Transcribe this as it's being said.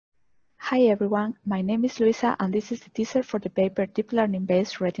Hi everyone, my name is Luisa and this is the teaser for the paper Deep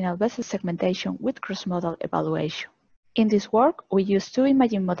Learning-Based Retinal Vessel Segmentation with Cross-Modal Evaluation. In this work, we use two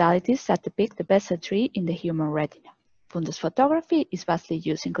imaging modalities that depict the vessel tree in the human retina. Fundus photography is vastly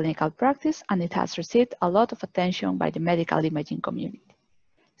used in clinical practice and it has received a lot of attention by the medical imaging community.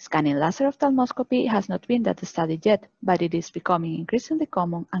 Scanning laser ophthalmoscopy has not been that studied yet, but it is becoming increasingly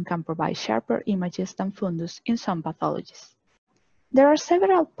common and can provide sharper images than fundus in some pathologies. There are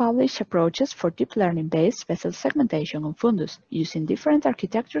several published approaches for deep learning-based vessel segmentation on fundus using different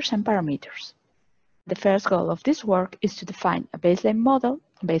architectures and parameters. The first goal of this work is to define a baseline model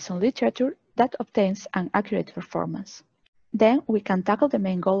based on literature that obtains an accurate performance. Then we can tackle the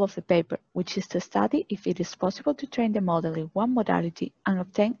main goal of the paper, which is to study if it is possible to train the model in one modality and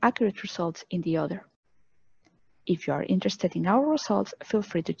obtain accurate results in the other. If you are interested in our results, feel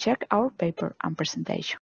free to check our paper and presentation.